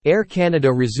Air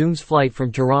Canada resumes flight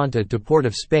from Toronto to Port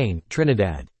of Spain,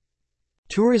 Trinidad.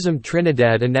 Tourism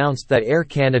Trinidad announced that Air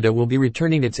Canada will be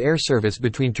returning its air service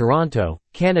between Toronto,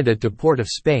 Canada to Port of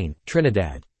Spain,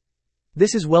 Trinidad.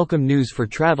 This is welcome news for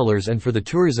travelers and for the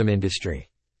tourism industry.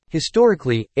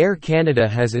 Historically, Air Canada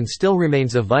has and still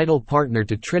remains a vital partner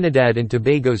to Trinidad and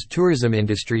Tobago's tourism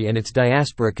industry and its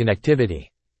diaspora connectivity.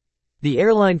 The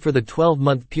airline for the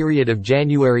 12-month period of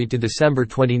January to December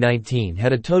 2019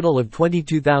 had a total of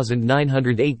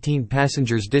 22,918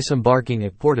 passengers disembarking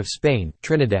at Port of Spain,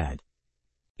 Trinidad.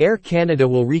 Air Canada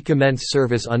will recommence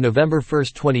service on November 1,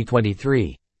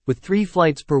 2023, with 3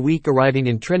 flights per week arriving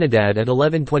in Trinidad at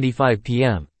 11:25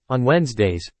 p.m. on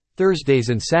Wednesdays, Thursdays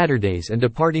and Saturdays and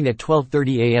departing at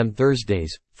 12:30 a.m.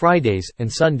 Thursdays, Fridays,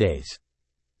 and Sundays.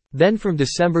 Then from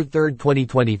December 3,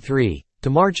 2023, to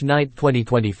March 9,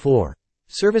 2024,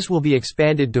 service will be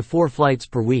expanded to 4 flights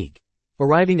per week,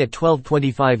 arriving at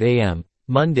 12:25 a.m.,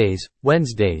 Mondays,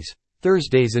 Wednesdays,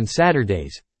 Thursdays and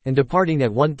Saturdays, and departing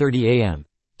at 1:30 a.m.,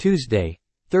 Tuesday,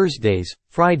 Thursdays,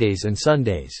 Fridays and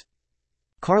Sundays.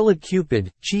 Carla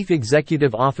Cupid, Chief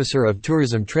Executive Officer of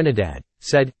Tourism Trinidad,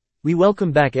 said, "We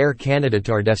welcome back Air Canada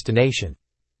to our destination.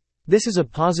 This is a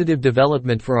positive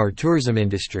development for our tourism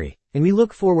industry, and we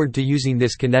look forward to using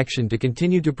this connection to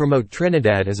continue to promote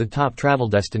Trinidad as a top travel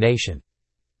destination."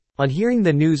 On hearing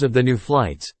the news of the new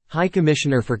flights, High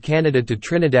Commissioner for Canada to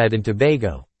Trinidad and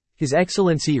Tobago, His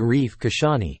Excellency Arif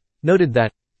Kashani, noted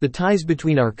that, "The ties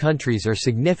between our countries are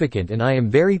significant and I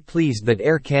am very pleased that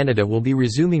Air Canada will be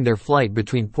resuming their flight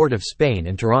between Port of Spain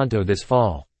and Toronto this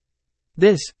fall.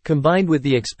 This, combined with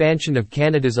the expansion of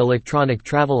Canada's Electronic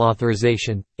Travel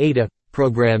Authorization (ETA)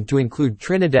 program to include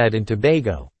Trinidad and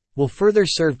Tobago, will further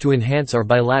serve to enhance our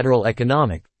bilateral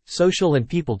economic, social and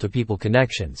people-to-people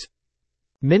connections."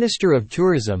 Minister of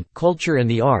Tourism, Culture and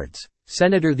the Arts,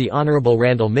 Senator the Honourable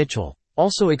Randall Mitchell,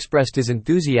 also expressed his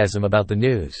enthusiasm about the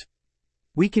news.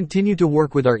 "We continue to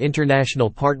work with our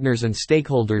international partners and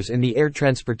stakeholders in the air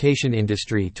transportation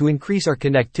industry to increase our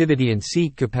connectivity and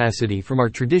seat capacity from our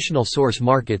traditional source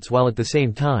markets while at the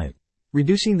same time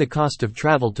reducing the cost of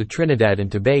travel to Trinidad and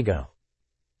Tobago."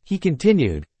 He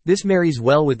continued, "This marries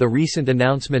well with the recent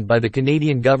announcement by the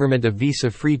Canadian government of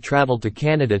visa-free travel to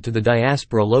Canada to the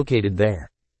diaspora located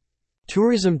there."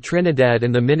 Tourism Trinidad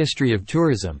and the Ministry of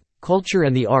Tourism, Culture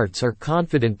and the Arts are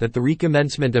confident that the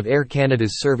recommencement of Air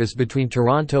Canada's service between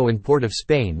Toronto and Port of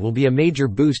Spain will be a major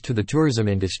boost to the tourism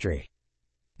industry.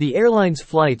 The airline's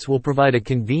flights will provide a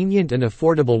convenient and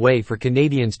affordable way for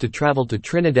Canadians to travel to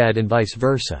Trinidad and vice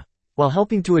versa, while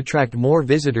helping to attract more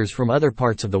visitors from other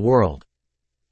parts of the world.